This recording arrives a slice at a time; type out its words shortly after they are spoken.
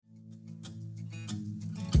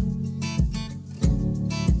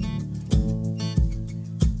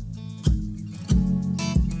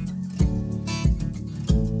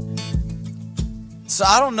So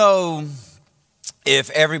I don't know if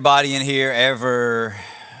everybody in here ever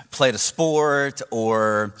played a sport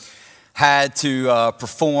or had to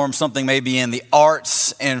perform something maybe in the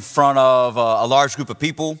arts in front of a large group of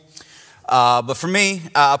people. But for me,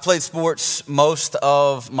 I played sports most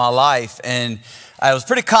of my life, and it was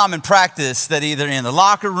pretty common practice that either in the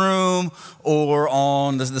locker room or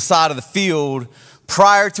on the side of the field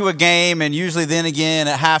prior to a game, and usually then again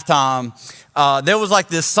at halftime, there was like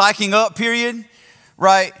this psyching up period,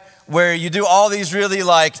 right? Where you do all these really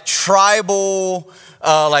like tribal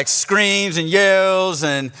like screams and yells,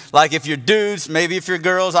 and like if you're dudes, maybe if you're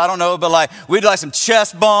girls, I don't know, but like we'd like some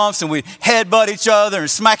chest bumps and we'd headbutt each other and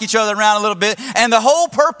smack each other around a little bit. And the whole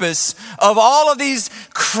purpose of all of these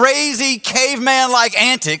crazy caveman-like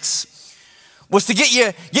antics was to get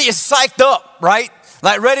you psyched up, right?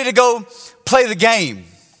 Like ready to go play the game.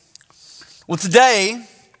 Well, today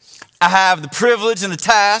I have the privilege and the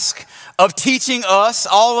task of teaching us,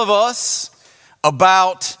 all of us,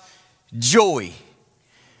 about joy.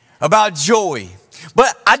 About joy.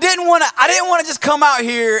 But I didn't want to just come out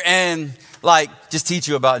here and like just teach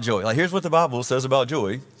you about joy. Like, here's what the Bible says about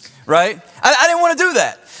joy, right? I didn't want to do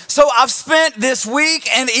that. So I've spent this week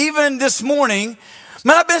and even this morning,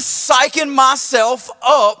 man, I've been psyching myself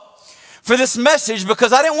up for this message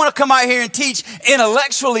because I didn't want to come out here and teach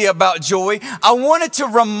intellectually about joy. I wanted to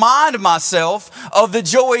remind myself of the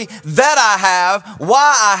joy that I have,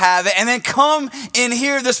 why I have it, and then come in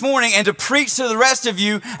here this morning and to preach to the rest of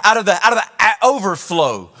you out of the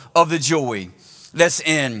overflow of the joy that's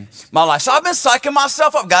in my life. So I've been psyching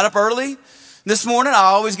myself up. Got up early this morning. I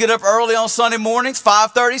always get up early on Sunday mornings,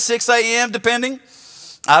 5:30, 6 a.m. depending.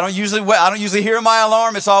 I don't usually hear my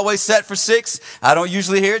alarm. It's always set for 6. I don't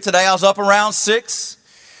usually hear it. Today I was up around 6.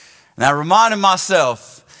 And I reminded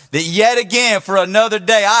myself that yet again for another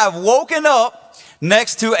day, I have woken up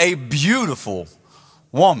next to a beautiful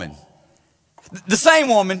woman. The same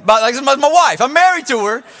woman, like it's my wife. I'm married to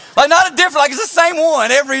her. Like not a different, like it's the same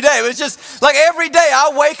one every day. It's just like every day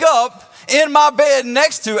I wake up in my bed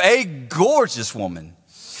next to a gorgeous woman.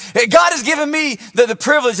 God has given me the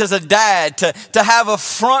privilege as a dad to have a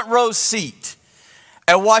front row seat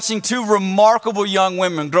at watching two remarkable young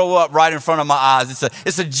women grow up right in front of my eyes.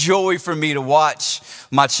 It's a joy for me to watch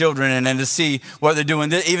my children and to see what they're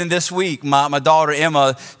doing. Even this week, my daughter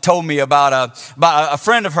Emma told me about a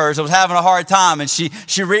friend of hers that was having a hard time, and she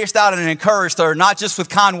reached out and encouraged her, not just with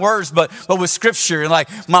kind words, but with scripture. And like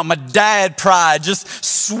my dad pride just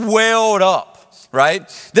swelled up, right?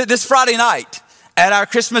 This Friday night, at our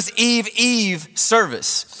Christmas Eve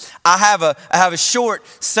service, I have a short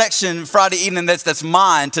section Friday evening that's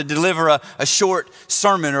mine to deliver a short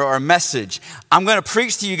sermon or a message. I'm going to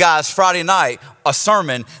preach to you guys Friday night a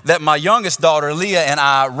sermon that my youngest daughter Leah and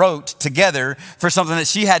I wrote together for something that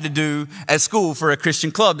she had to do at school for a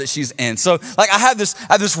Christian club that she's in. So like I have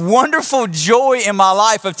this wonderful joy in my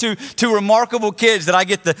life of two remarkable kids that I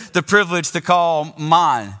get the privilege to call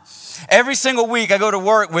mine. Every single week I go to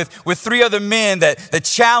work with 3 other men that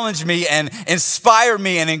challenge me and inspire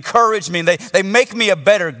me and encourage me. And they make me a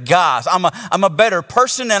better guy. I'm a better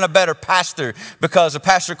person and a better pastor because of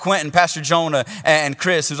Pastor Quentin, Pastor Jonah, and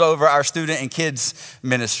Chris, who's over our student and kids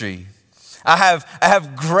ministry. I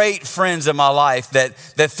have great friends in my life that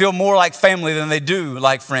feel more like family than they do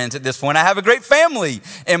like friends at this point. I have a great family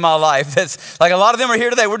in my life that's like a lot of them are here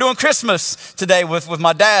today. We're doing Christmas today with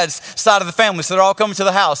my dad's side of the family, so they're all coming to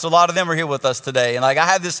the house. So a lot of them are here with us today. And like I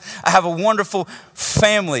have a wonderful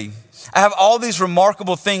family. I have all these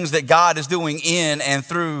remarkable things that God is doing in and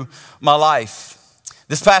through my life.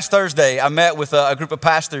 This past Thursday, I met with a group of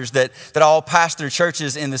pastors that all pastor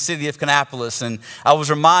churches in the city of Kannapolis, and I was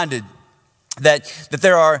reminded that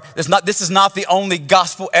this is not the only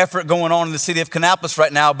gospel effort going on in the city of Kannapolis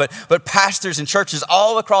right now, but pastors and churches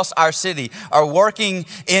all across our city are working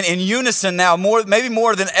in unison now, maybe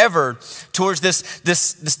more than ever, towards this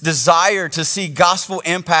desire to see gospel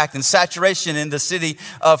impact and saturation in the city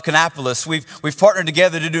of Kannapolis. We've partnered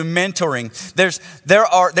together to do mentoring.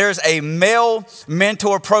 There's a male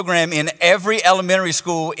mentor program in every elementary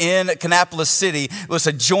school in Kannapolis City. It was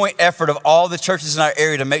a joint effort of all the churches in our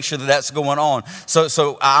area to make sure that that's going on.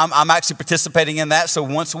 So I'm actually participating in that. So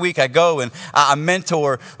once a week I go and I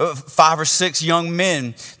mentor 5 or 6 young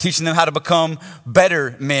men, teaching them how to become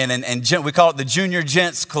better men. And we call it the Junior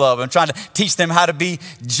Gents Club. I'm trying to teach them how to be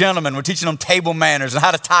gentlemen. We're teaching them table manners and how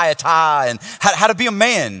to tie a tie and how to be a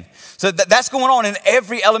man. So that's going on in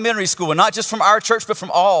every elementary school, and not just from our church, but from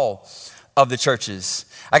all of the churches.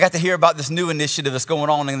 I got to hear about this new initiative that's going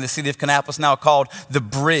on in the city of Kannapolis now called The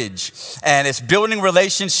Bridge. And it's building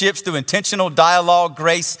relationships through intentional dialogue,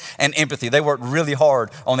 grace, and empathy. They worked really hard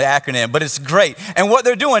on the acronym, but it's great. And what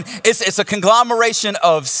they're doing, it's a conglomeration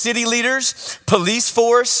of city leaders, police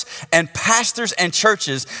force, and pastors and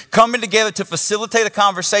churches coming together to facilitate a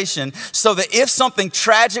conversation so that if something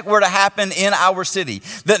tragic were to happen in our city,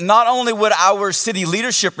 that not only would our city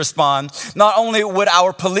leadership respond, not only would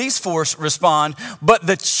our police force respond, but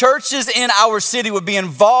the churches in our city would be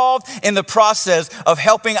involved in the process of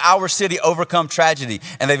helping our city overcome tragedy.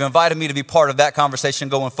 And they've invited me to be part of that conversation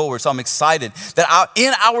going forward. So I'm excited that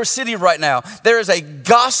in our city right now, there is a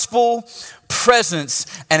gospel presence,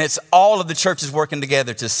 and it's all of the churches working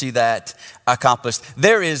together to see that accomplished.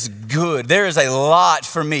 There is a lot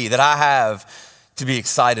for me that I have to be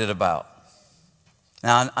excited about.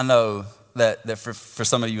 Now, I know that for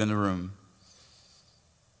some of you in the room,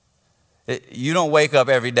 you don't wake up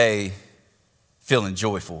every day feeling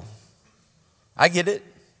joyful. I get it.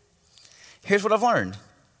 Here's what I've learned.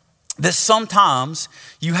 That sometimes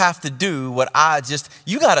you have to do what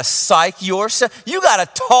you got to psych yourself, you got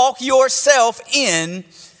to talk yourself in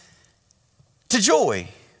to joy.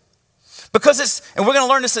 Because and we're going to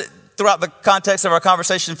learn this throughout the context of our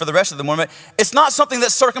conversation for the rest of the morning, it's not something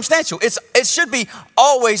that's circumstantial. It should be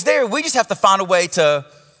always there. We just have to find a way to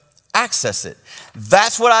access it.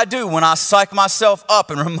 That's what I do when I psych myself up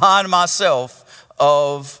and remind myself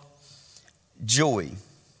of joy.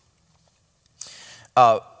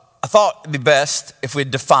 I thought it'd be best if we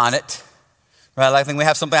define it, right? I think we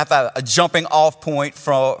have a jumping off point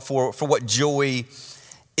for what joy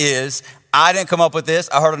is. I didn't come up with this.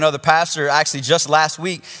 I heard another pastor actually just last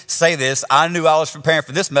week say this. I knew I was preparing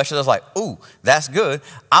for this message. I was like, ooh, that's good.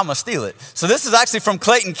 I'm going to steal it. So this is actually from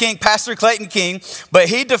Clayton King, Pastor Clayton King, but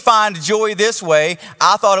he defined joy this way.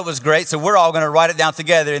 I thought it was great, so we're all going to write it down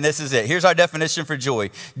together, and this is it. Here's our definition for joy.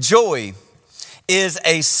 Joy is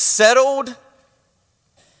a settled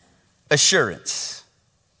assurance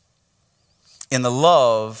in the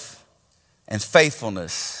love and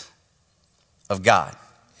faithfulness of God.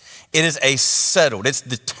 It is it's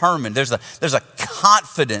determined. There's a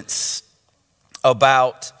confidence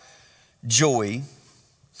about joy.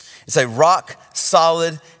 It's a rock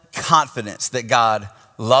solid confidence that God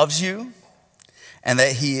loves you and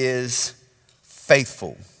that he is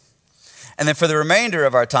faithful. And then for the remainder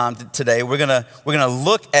of our time today, we're gonna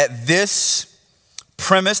look at this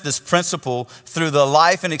premise, this principle through the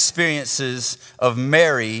life and experiences of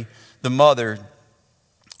Mary, the mother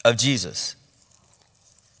of Jesus.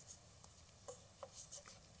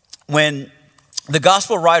 When the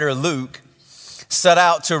gospel writer Luke set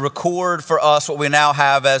out to record for us what we now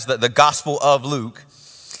have as the Gospel of Luke,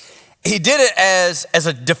 he did it as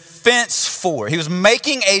a defense for. He was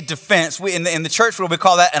making a defense. In the church world, we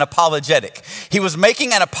call that an apologetic. He was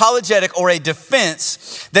making an apologetic or a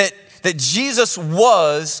defense that Jesus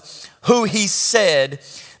was who he said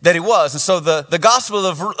that he was. And so the Gospel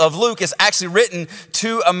of Luke is actually written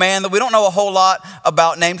to a man that we don't know a whole lot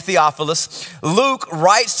about named Theophilus. Luke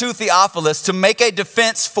writes to Theophilus to make a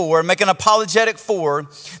defense for, make an apologetic for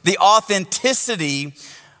the authenticity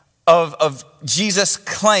of Jesus'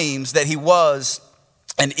 claims that he was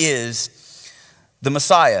and is the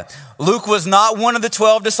Messiah. Luke was not one of the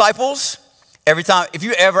 12 disciples. Every time, if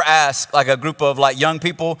you ever ask like a group of like young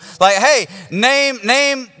people, like, hey,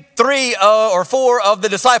 name 3 or 4 of the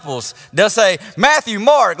disciples, they'll say Matthew,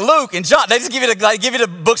 Mark, Luke, and John. They just give you the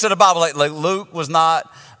books of the Bible. Like Luke was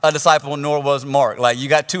not a disciple, nor was Mark. Like you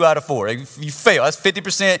got 2 out of 4. You fail. That's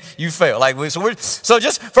 50%. You fail. So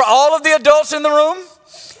just for all of the adults in the room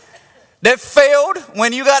that failed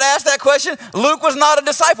when you got asked that question, Luke was not a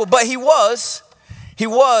disciple, but he was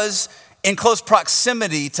in close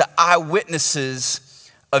proximity to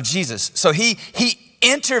eyewitnesses of Jesus. So he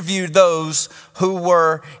interviewed those who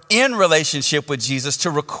were in relationship with Jesus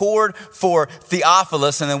to record for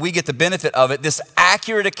Theophilus, and then we get the benefit of it, this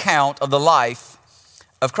accurate account of the life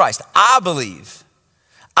of Christ. I believe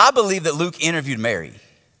that Luke interviewed Mary.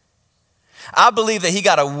 I believe that he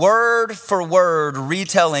got a word for word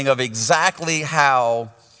retelling of exactly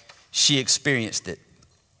how she experienced it.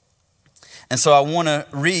 And so I want to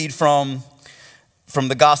read from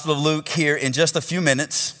the Gospel of Luke here in just a few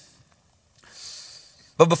minutes.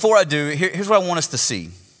 But before I do, here's what I want us to see.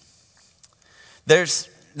 There's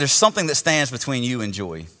something that stands between you and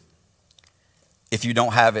joy if you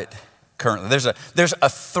don't have it currently. There's a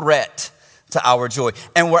threat to our joy.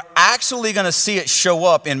 And we're actually going to see it show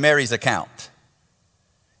up in Mary's account.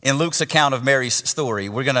 In Luke's account of Mary's story.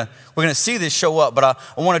 We're going to see this show up, but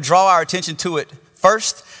I want to draw our attention to it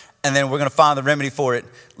first and then we're going to find the remedy for it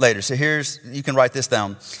later. So you can write this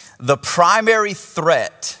down. The primary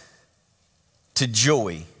threat to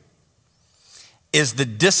joy is the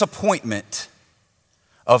disappointment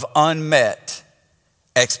of unmet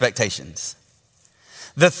expectations.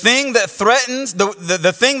 The thing that threatens,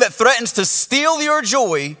 the thing that threatens to steal your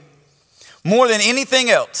joy more than anything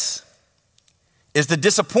else is the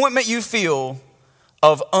disappointment you feel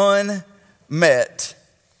of unmet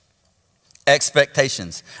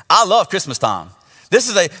expectations. I love Christmas time. This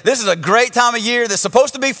is a great time of year that's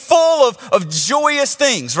supposed to be full of joyous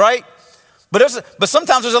things, right? But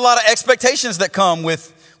sometimes there's a lot of expectations that come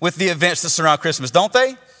with the events that surround Christmas, don't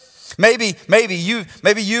they? Maybe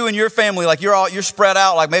you and your family, like you're spread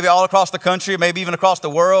out, like maybe all across the country, maybe even across the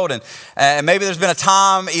world, and maybe there's been a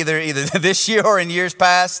time either this year or in years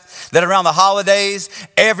past that around the holidays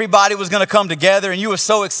everybody was going to come together, and you were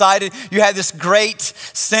so excited. You had this great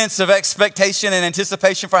sense of expectation and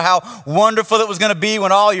anticipation for how wonderful it was going to be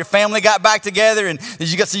when all your family got back together, and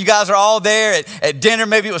so you guys are all there at dinner.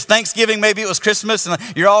 Maybe it was Thanksgiving, maybe it was Christmas, and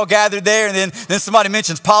you're all gathered there, and then somebody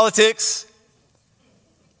mentions politics.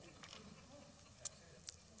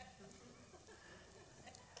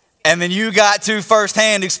 And then you got to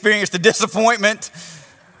firsthand experience the disappointment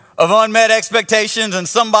of unmet expectations, and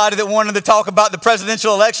somebody that wanted to talk about the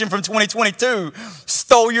presidential election from 2022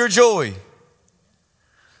 stole your joy.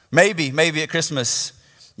 Maybe at Christmas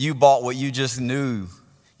you bought what you just knew.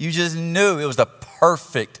 You just knew it was the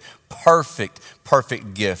perfect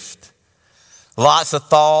gift. Lots of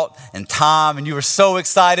thought and time, and you were so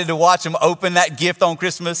excited to watch them open that gift on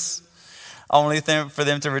Christmas. Only for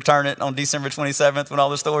them to return it on December 27th when all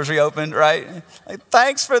the stores reopened, right? Like,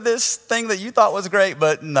 thanks for this thing that you thought was great,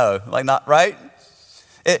 but no, like not, right?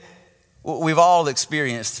 We've all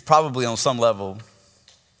experienced, probably on some level,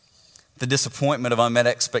 the disappointment of unmet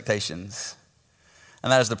expectations.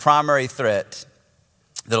 And that is the primary threat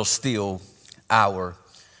that'll steal our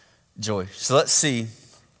joy. So let's see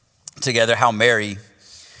together how Mary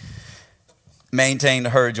maintained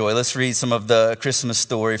her joy. Let's read some of the Christmas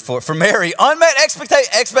story. For Mary, unmet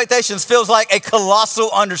expectations feels like a colossal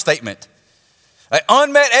understatement. Like,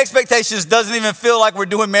 unmet expectations doesn't even feel like we're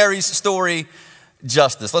doing Mary's story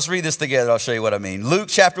justice. Let's read this together. I'll show you what I mean. Luke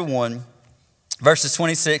chapter 1, verses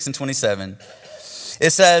 26 and 27.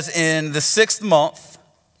 It says, in the 6th month,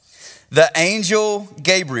 the angel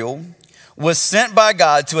Gabriel was sent by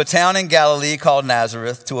God to a town in Galilee called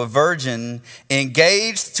Nazareth to a virgin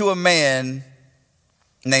engaged to a man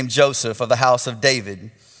named Joseph of the house of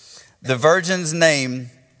David. The virgin's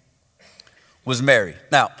name was Mary.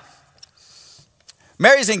 Now,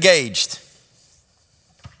 Mary's engaged.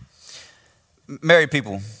 Married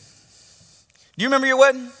people, do you remember your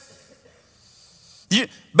wedding?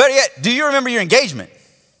 Better yet, do you remember your engagement?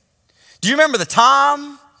 Do you remember the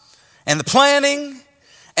time and the planning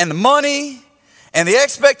and the money and the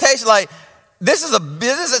expectation? Like, this is a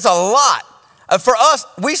business. It's a lot. For us,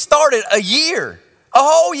 we started a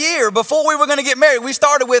whole year before we were going to get married. We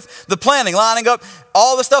started with the planning, lining up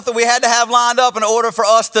all the stuff that we had to have lined up in order for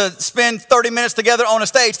us to spend 30 minutes together on a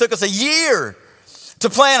stage. It took us a year to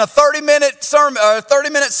plan a 30-minute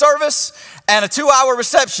service and a 2-hour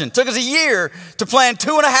reception. It took us a year to plan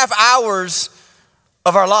 2.5 hours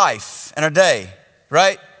of our life and our day,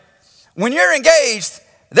 right? When you're engaged,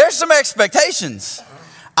 there's some expectations.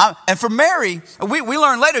 And for Mary, we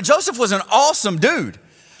learned later, Joseph was an awesome dude.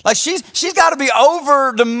 Like, she's got to be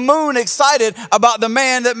over the moon excited about the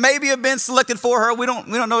man that maybe have been selected for her. We don't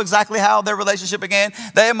know exactly how their relationship began.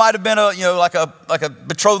 It might have been like a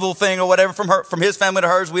betrothal thing or whatever from his family to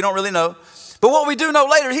hers. We don't really know. But what we do know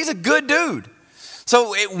later, he's a good dude.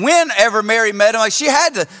 So whenever Mary met him, like, she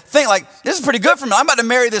had to think, like, this is pretty good for me. I'm about to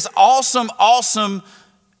marry this awesome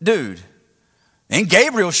dude. And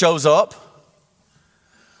Gabriel shows up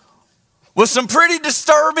with some pretty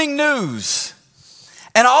disturbing news.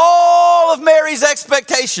 And all of Mary's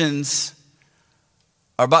expectations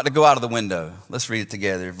are about to go out of the window. Let's read it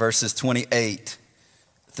together. Verses 28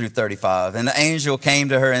 through 35. And the angel came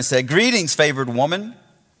to her and said, "Greetings, favored woman.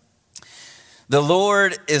 The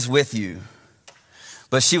Lord is with you."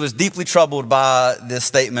 But she was deeply troubled by this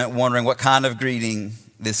statement, wondering what kind of greeting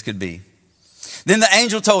this could be. Then the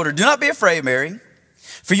angel told her, "Do not be afraid, Mary,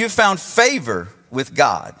 for you have found favor with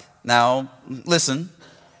God." Now, listen.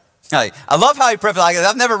 I love how he prefaced.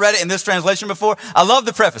 I've never read it in this translation before. I love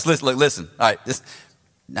the preface. Listen. All right,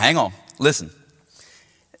 hang on. Listen.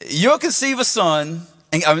 You'll conceive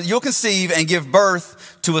and give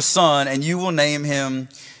birth to a son, and you will name him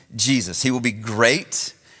Jesus. He will be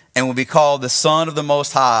great and will be called the Son of the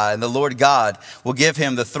Most High, and the Lord God will give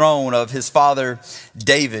him the throne of his father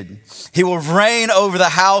David. He will reign over the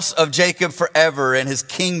house of Jacob forever, and his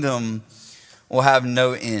kingdom will have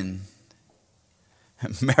no end.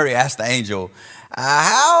 Mary asked the angel,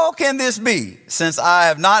 how can this be, since I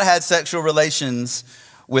have not had sexual relations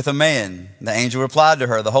with a man? The angel replied to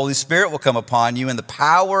her, the Holy Spirit will come upon you, and the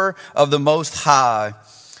power of the Most High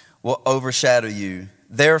will overshadow you.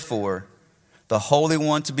 Therefore, the Holy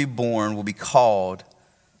One to be born will be called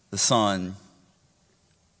the Son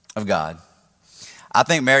of God. I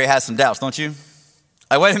think Mary has some doubts, don't you?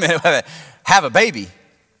 Like, wait a minute, have a baby.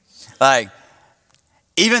 Like,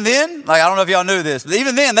 even then, like, I don't know if y'all knew this, but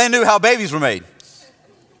even then, they knew how babies were made.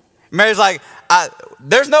 Mary's like,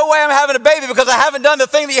 there's no way I'm having a baby because I haven't done the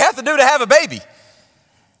thing that you have to do to have a baby.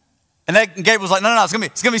 And then Gabriel's like, no,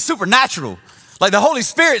 it's gonna be supernatural. Like, the Holy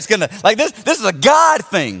Spirit's gonna, like, this is a God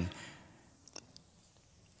thing.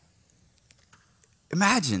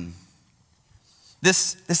 Imagine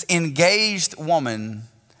this engaged woman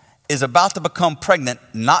is about to become pregnant,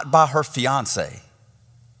 not by her fiance.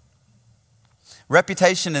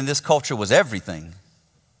 Reputation in this culture was everything.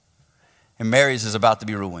 And Mary's is about to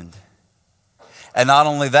be ruined. And not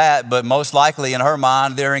only that, but most likely in her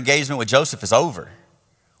mind, their engagement with Joseph is over.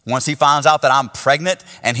 Once he finds out that I'm pregnant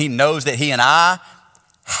and he knows that he and I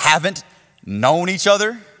haven't known each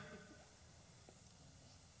other,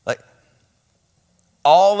 like,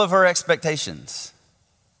 all of her expectations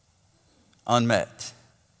unmet.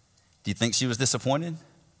 Do you think she was disappointed?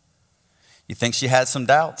 You think she had some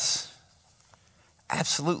doubts?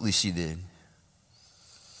 Absolutely she did.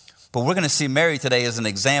 But we're going to see Mary today as an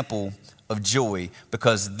example of joy,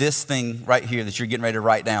 because this thing right here that you're getting ready to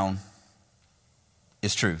write down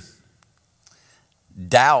is true.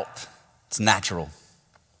 Doubt, it's natural.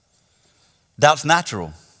 Doubt's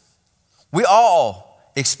natural. We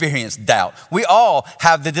all experience doubt. We all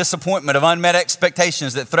have the disappointment of unmet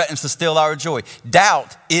expectations that threatens to steal our joy.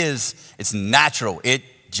 Doubt it's natural. It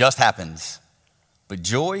just happens. But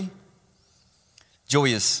joy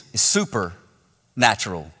is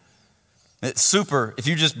supernatural. It's super, if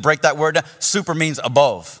you just break that word down, super means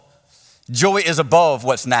above. Joy is above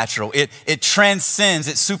what's natural. It transcends,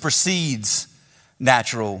 it supersedes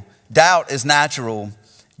natural. Doubt is natural.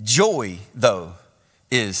 Joy, though,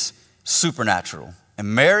 is supernatural.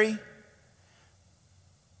 And Mary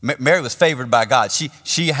was favored by God.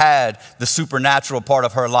 She had the supernatural part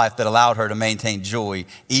of her life that allowed her to maintain joy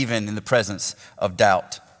even in the presence of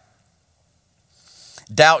doubt.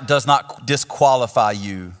 Doubt does not disqualify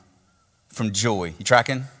you from joy. You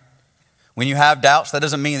tracking? When you have doubts, that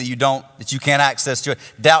doesn't mean that you can't access joy.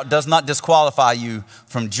 Doubt does not disqualify you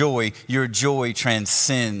from joy. Your joy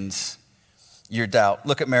transcends your doubt.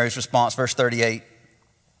 Look at Mary's response, verse 38.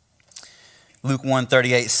 Luke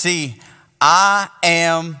 1:38. See, I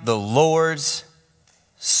am the Lord's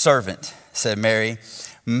servant, said Mary.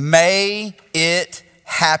 May it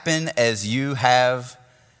happen as you have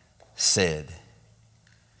said.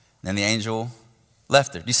 Then the angel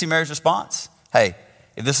left her. Do you see Mary's response? Hey,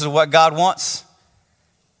 if this is what God wants,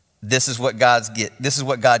 this is what God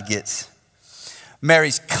gets.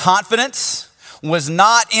 Mary's confidence was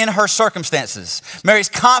not in her circumstances. Mary's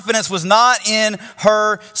confidence was not in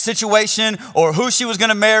her situation or who she was going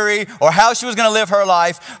to marry or how she was going to live her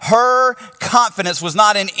life. Her confidence was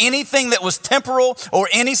not in anything that was temporal or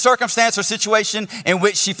any circumstance or situation in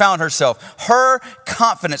which she found herself. Her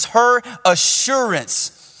confidence, her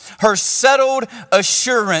assurance, her settled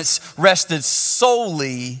assurance rested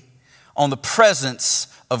solely on the presence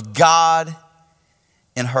of God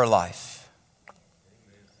in her life.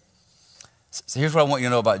 So here's what I want you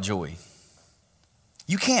to know about joy.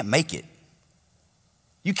 You can't make it.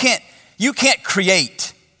 You can't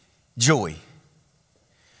create joy.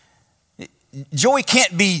 Joy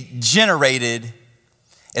can't be generated.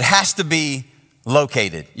 It has to be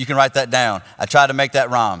located. You can write that down. I tried to make that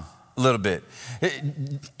rhyme a little bit.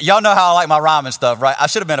 Y'all know how I like my rhyming stuff, right? I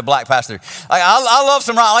should have been a black pastor. I love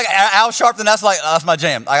some rhyme. Like Al Sharpton, that's my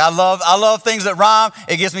jam. Like I love things that rhyme.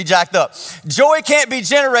 It gets me jacked up. Joy can't be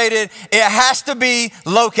generated. It has to be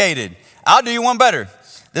located. I'll do you one better.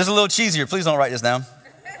 This is a little cheesier. Please don't write this down.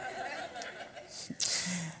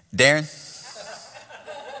 Darren,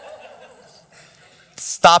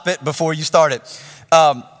 stop it before you start it.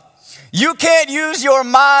 You can't use your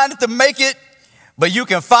mind to make it, but you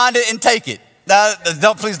can find it and take it.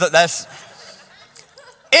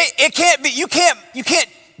 It can't be, you can't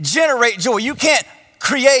generate joy. You can't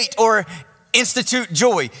create or institute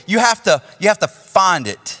joy. You have to find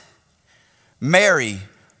it. Mary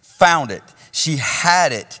found it. She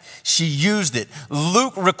had it. She used it.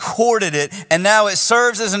 Luke recorded it, and now it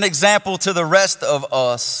serves as an example to the rest of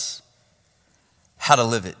us how to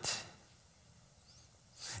live it.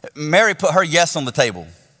 Mary put her yes on the table.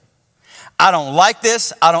 I don't like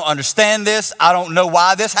this. I don't understand this. I don't know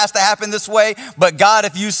why this has to happen this way. But God,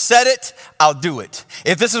 if you said it, I'll do it.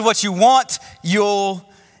 If this is what you want, you'll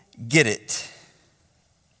get it.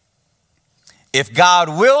 If God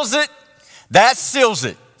wills it, that seals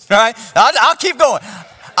it. Right? I'll keep going.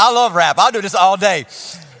 I love rap. I'll do this all day.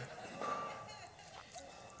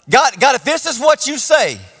 God, if this is what you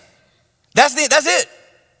say, that's it.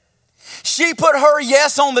 She put her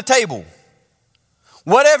yes on the table.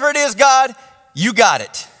 Whatever it is, God, you got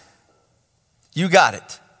it. You got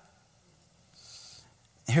it.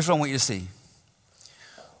 Here's what I want you to see.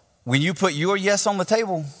 When you put your yes on the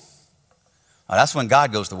table, that's when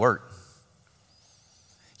God goes to work.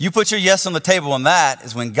 You put your yes on the table, and that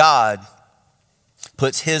is when God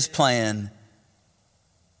puts his plan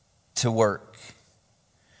to work.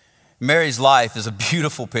 Mary's life is a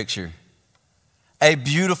beautiful picture, a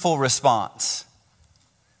beautiful response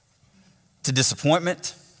to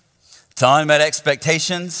disappointment, to unmet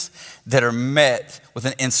expectations that are met with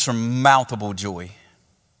an insurmountable joy.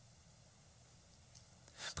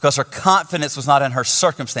 Because her confidence was not in her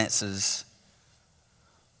circumstances,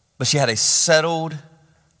 but she had a settled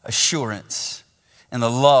assurance in the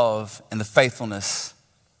love and the faithfulness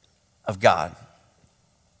of God.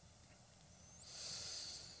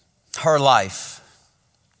 Her life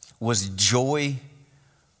was joy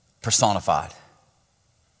personified.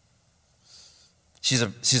 She's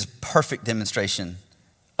a perfect demonstration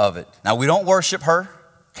of it. Now, we don't worship her,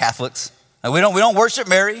 Catholics. Now, we don't worship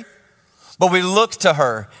Mary, but we look to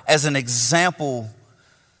her as an example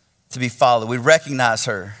to be followed. We recognize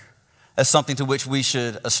her as something to which we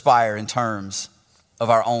should aspire in terms of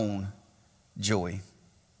our own joy.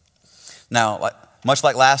 Now, much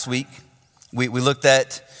like last week, we looked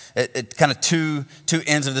at kind of two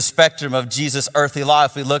ends of the spectrum of Jesus' earthly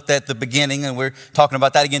life. We looked at the beginning, and we're talking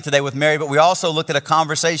about that again today with Mary, but we also looked at a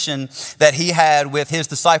conversation that he had with his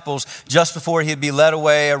disciples just before he'd be led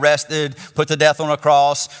away, arrested, put to death on a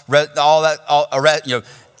cross,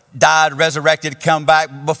 died, resurrected, come back.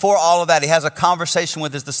 Before all of that, he has a conversation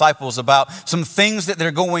with his disciples about some things that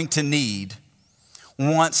they're going to need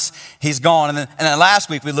once he's gone. And then last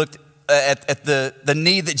week we looked at the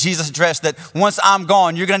need that Jesus addressed, that once I'm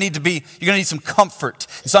gone, you're going to need some comfort.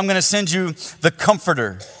 So I'm going to send you the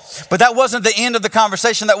Comforter. But that wasn't the end of the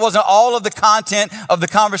conversation. That wasn't all of the content of the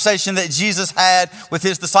conversation that Jesus had with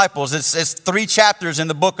his disciples. It's 3 chapters in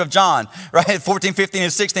the book of John, right? 14, 15,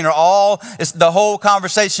 and 16 it's the whole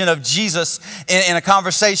conversation of Jesus in a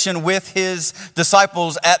conversation with his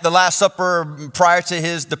disciples at the Last Supper prior to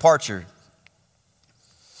his departure.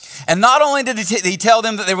 And not only did he tell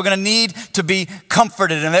them that they were going to need to be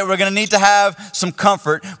comforted and they were going to need to have some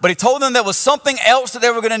comfort, but he told them there was something else that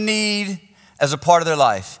they were going to need as a part of their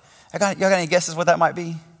life. Y'all got any guesses what that might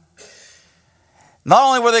be? Not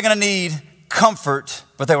only were they going to need comfort,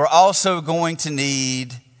 but they were also going to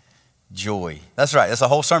need joy. That's right. That's a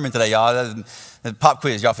whole sermon today, y'all. Pop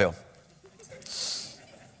quiz, y'all fail.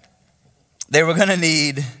 They were going to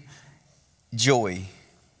need joy.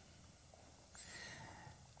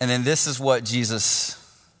 And then this is what Jesus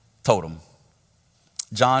told them.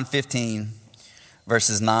 John 15,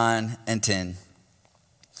 verses 9 and 10.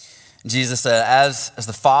 Jesus said, as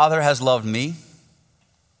the Father has loved me,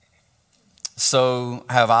 so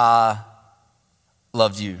have I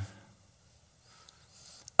loved you.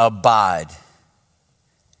 Abide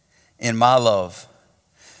in my love,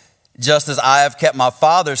 just as I have kept my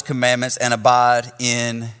Father's commandments and abide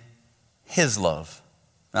in his love.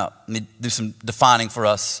 Now, let me do some defining for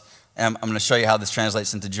us, and I'm going to show you how this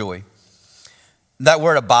translates into joy. That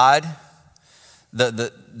word abide,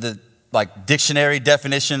 the dictionary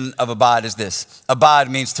definition of abide is this. Abide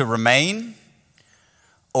means to remain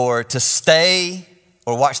or to stay,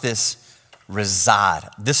 or watch this, reside.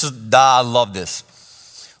 I love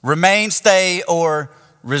this. Remain, stay, or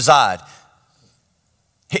reside.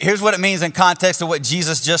 Here's what it means in context of what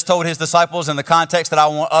Jesus just told his disciples, and the context that I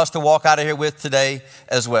want us to walk out of here with today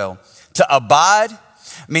as well. To abide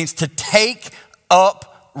means to take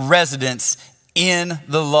up residence in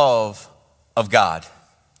the love of God.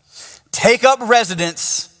 Take up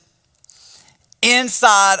residence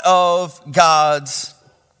inside of God's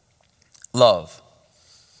love.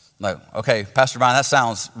 Like, okay, Pastor Brian, that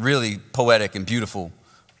sounds really poetic and beautiful,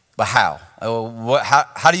 but how?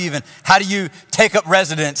 How do you take up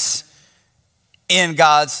residence in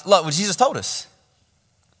God's love? Well, Jesus told us.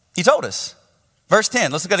 He told us. Verse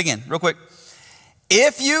 10, let's look at it again real quick.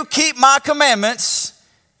 If you keep my commandments,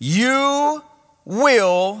 you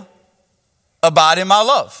will abide in my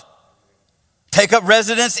love. Take up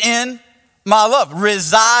residence in my love.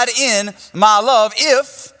 Reside in my love.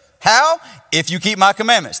 How? If you keep my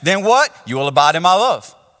commandments. Then what? You will abide in my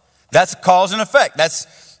love. That's cause and effect.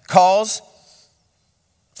 That's cause,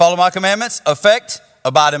 follow my commandments. Effect,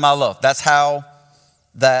 abide in my love. That's how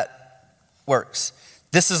that works.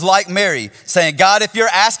 This is like Mary saying, God, if you're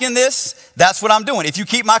asking this, that's what I'm doing. If you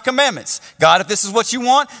keep my commandments. God, if this is what you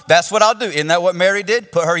want, that's what I'll do. Isn't that what Mary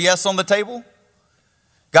did? Put her yes on the table.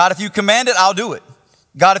 God, if you command it, I'll do it.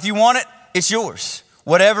 God, if you want it, it's yours.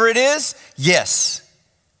 Whatever it is, yes.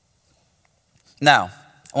 Now,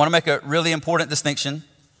 I want to make a really important distinction,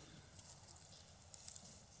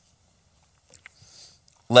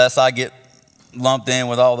 lest I get lumped in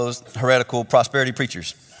with all those heretical prosperity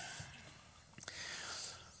preachers.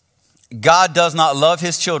 God does not love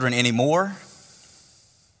his children any more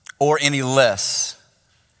or any less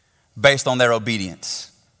based on their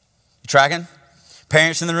obedience. You tracking?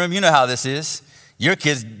 Parents in the room, you know how this is. Your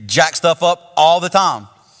kids jack stuff up all the time.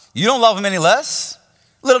 You don't love them any less.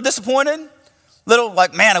 A little disappointed. Little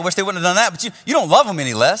like, man, I wish they wouldn't have done that. But you don't love them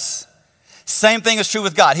any less. Same thing is true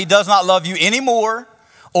with God. He does not love you any more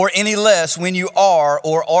or any less when you are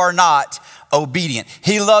or are not obedient.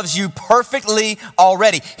 He loves you perfectly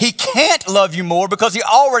already. He can't love you more because he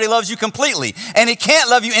already loves you completely. And he can't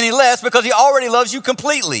love you any less because he already loves you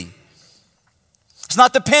completely. It's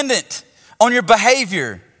not dependent on your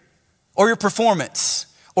behavior or your performance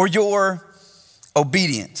or your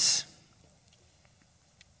obedience.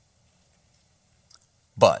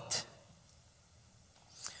 But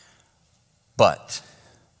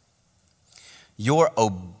your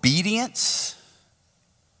obedience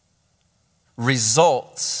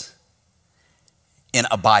results in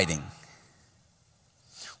abiding.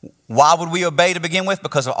 Why would we obey to begin with?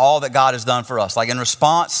 Because of all that God has done for us. Like in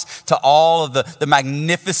response to all of the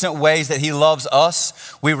magnificent ways that he loves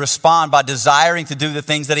us, we respond by desiring to do the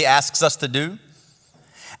things that he asks us to do.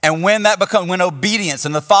 And when obedience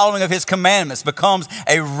and the following of his commandments becomes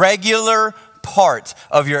a regular part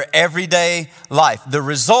of your everyday life, the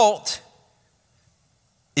result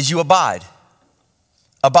is you abide.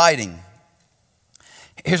 Abiding.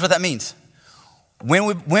 Here's what that means. When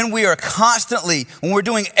we're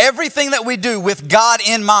doing everything that we do with God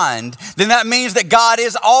in mind, then that means that God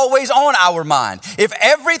is always on our mind. If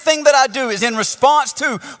everything that I do is in response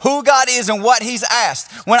to who God is and what he's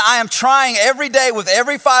asked, when I am trying every day with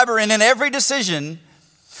every fiber and in every decision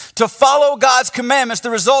to follow God's commandments,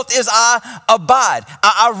 the result is I abide.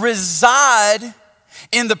 I reside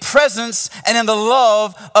in the presence and in the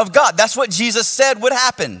love of God. That's what Jesus said would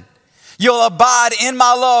happen. You'll abide in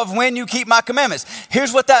my love when you keep my commandments.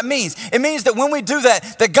 Here's what that means. It means that when we do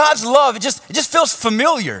that God's love, it just feels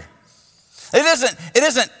familiar.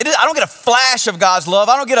 I don't get a flash of God's love.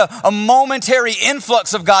 I don't get a momentary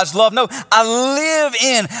influx of God's love. No,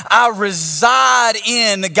 I reside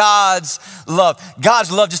in God's love.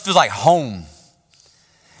 God's love just feels like home.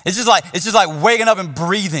 It's just like waking up and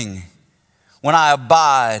breathing when I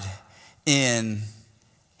abide in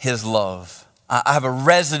his love. I have a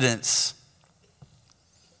residence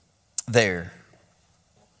there.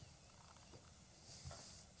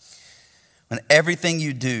 When everything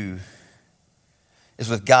you do is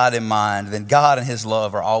with God in mind, then God and his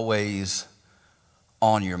love are always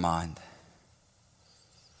on your mind.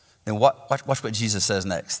 Then watch what Jesus says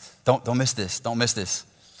next. Don't miss this. Don't miss this.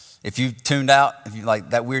 If you tuned out, if you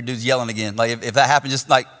like that weird dude's yelling again, like if that happened, just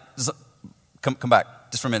like come back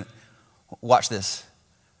just for a minute. Watch this.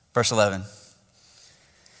 Verse 11.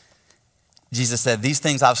 Jesus said, "These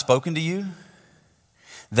things I've spoken to you,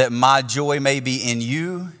 that my joy may be in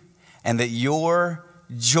you, and that your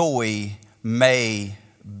joy may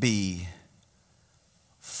be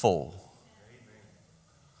full."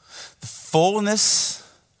 The fullness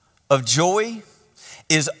of joy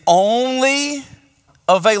is only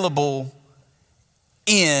available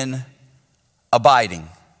in abiding.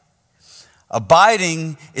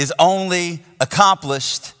 Abiding is only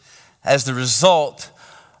accomplished as the result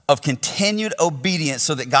of continued obedience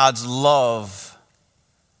so that God's love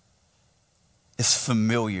is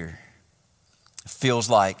familiar. It feels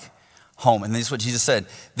like home. And this is what Jesus said.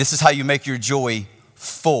 This is how you make your joy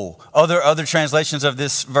full. Other translations of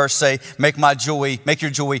this verse say, make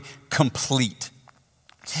your joy complete.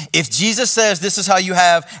 If Jesus says this is how you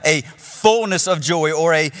have a fullness of joy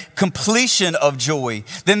or a completion of joy,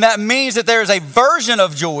 then that means that there is a version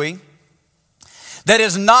of joy that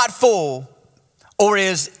is not full or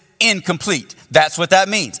is incomplete. That's what that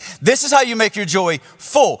means. This is how you make your joy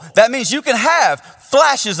full. That means you can have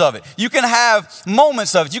flashes of it. You can have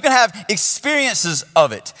moments of it. You can have experiences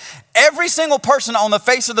of it. Every single person on the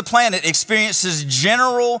face of the planet experiences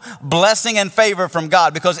general blessing and favor from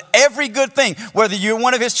God, because every good thing, whether you're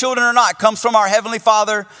one of his children or not, comes from our Heavenly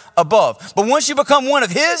Father above. But once you become one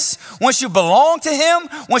of his, once you belong to him,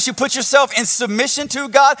 once you put yourself in submission to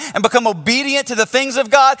God and become obedient to the things of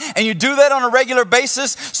God, and you do that on a regular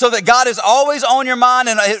basis so that God is always on your mind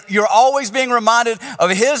and you're always being reminded of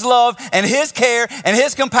his love and his care and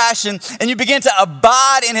his compassion, and you begin to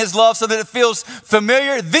abide in his love so that it feels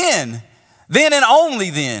familiar, then and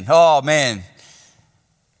only then, oh man,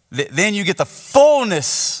 then you get the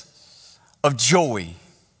fullness of joy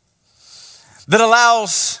that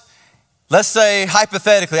allows, let's say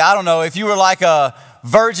hypothetically, I don't know, if you were like a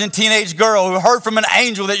virgin teenage girl who heard from an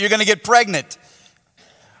angel that you're going to get pregnant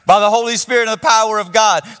by the Holy Spirit and the power of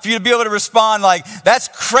God, for you to be able to respond like, that's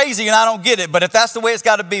crazy and I don't get it, but if that's the way it's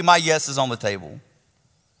got to be, my yes is on the table.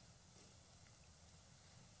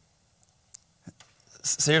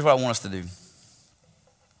 So here's what I want us to do.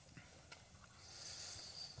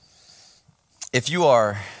 If you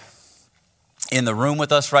are in the room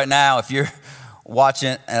with us right now, if you're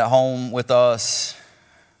watching at home with us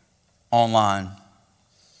online,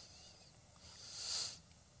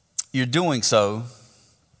 you're doing so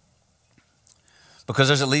because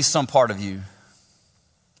there's at least some part of you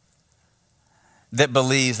that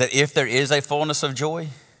believes that if there is a fullness of joy,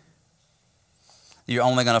 you're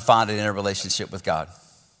only going to find it in a relationship with God.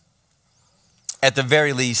 At the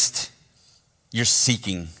very least, you're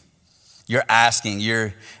seeking, you're asking,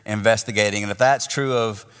 you're investigating. And if that's true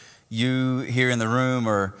of you here in the room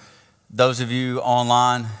or those of you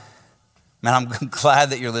online, man, I'm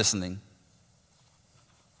glad that you're listening.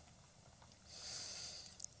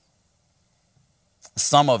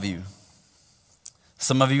 Some of you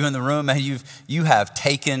in the room, man, you have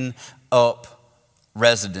taken up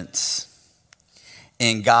residence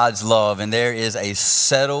in God's love, and there is a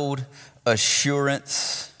settled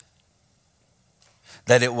assurance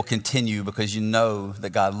that it will continue because you know that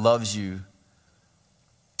God loves you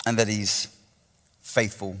and that he's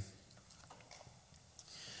faithful.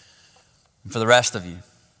 And for the rest of you,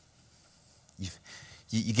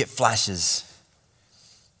 you get flashes,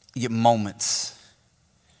 you get moments,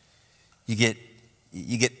 you get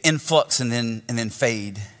influx and then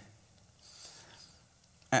fade.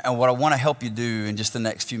 And what I want to help you do in just the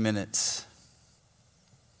next few minutes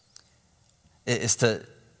is to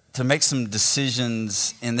make some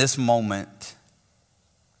decisions in this moment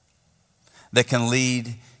that can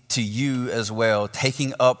lead to you as well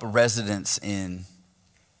taking up residence in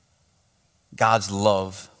God's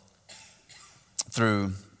love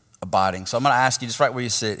through abiding. So I'm going to ask you just right where you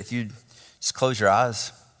sit, if you just close your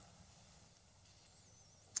eyes.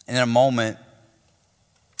 And in a moment,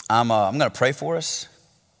 I'm going to pray for us.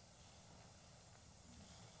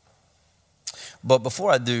 But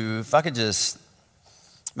before I do, if I could just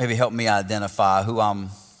maybe help me identify who I'm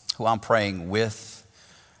praying with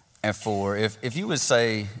and for. If you would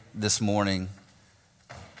say this morning,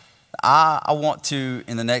 I want to,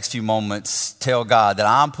 in the next few moments, tell God that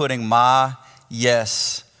I'm putting my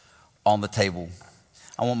yes on the table.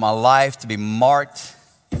 I want my life to be marked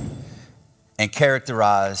and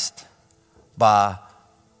characterized by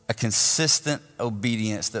a consistent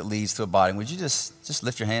obedience that leads to abiding. Would you just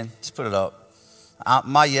lift your hand? Just put it up.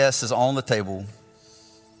 My yes is on the table.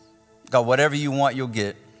 God, whatever you want, you'll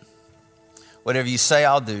get. Whatever you say,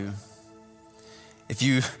 I'll do. If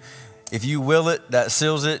you will it, that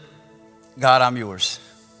seals it. God, I'm yours.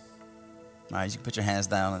 All right, you can put your hands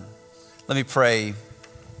down. And let me pray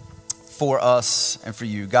for us and for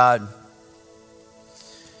you. God,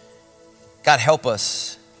 help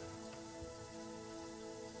us.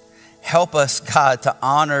 Help us, God, to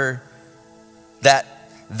honor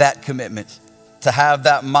that commitment, to have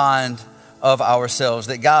that mind of ourselves,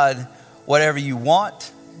 that God, whatever you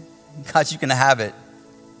want, God, you can have it.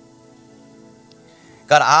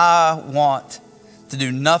 God, I want to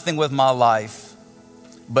do nothing with my life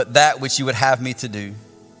but that which you would have me to do.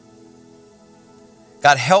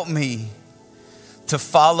 God, help me to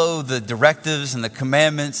follow the directives and the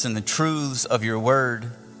commandments and the truths of your word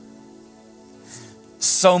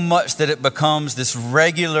so much that it becomes this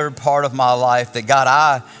regular part of my life that, God,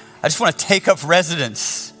 I just want to take up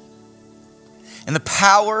residence in the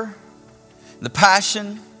power, the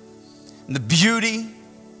passion, and the beauty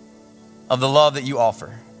of the love that you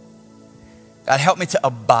offer. God, help me to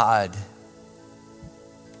abide,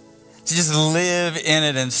 to just live in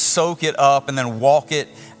it and soak it up and then walk it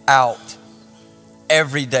out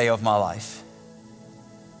every day of my life.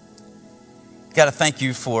 God, I thank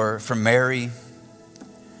you for Mary,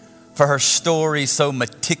 for her story so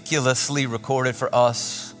meticulously recorded for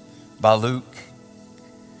us by Luke.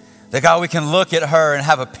 That God, we can look at her and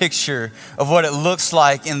have a picture of what it looks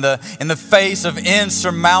like in the face of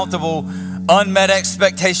insurmountable, unmet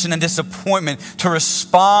expectation and disappointment, to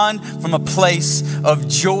respond from a place of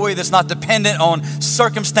joy that's not dependent on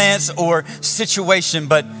circumstance or situation,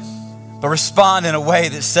 but respond in a way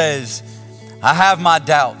that says, I have my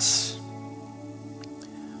doubts,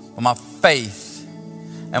 but my faith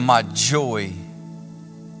and my joy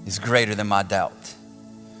is greater than my doubt.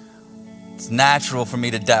 It's natural for me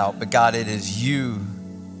to doubt, but God, it is you.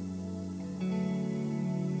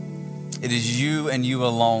 It is you and you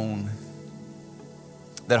alone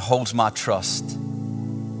that holds my trust.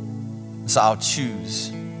 So I'll choose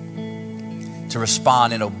to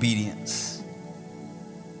respond in obedience,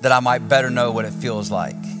 that I might better know what it feels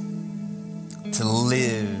like to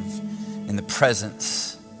live in the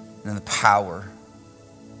presence and in the power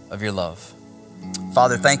of your love.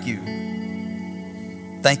 Father, thank you.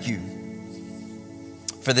 Thank you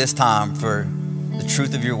for this time, for the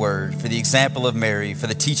truth of your word, for the example of Mary, for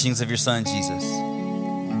the teachings of your son, Jesus.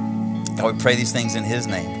 God, we pray these things in his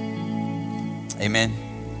name. Amen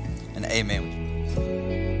and amen.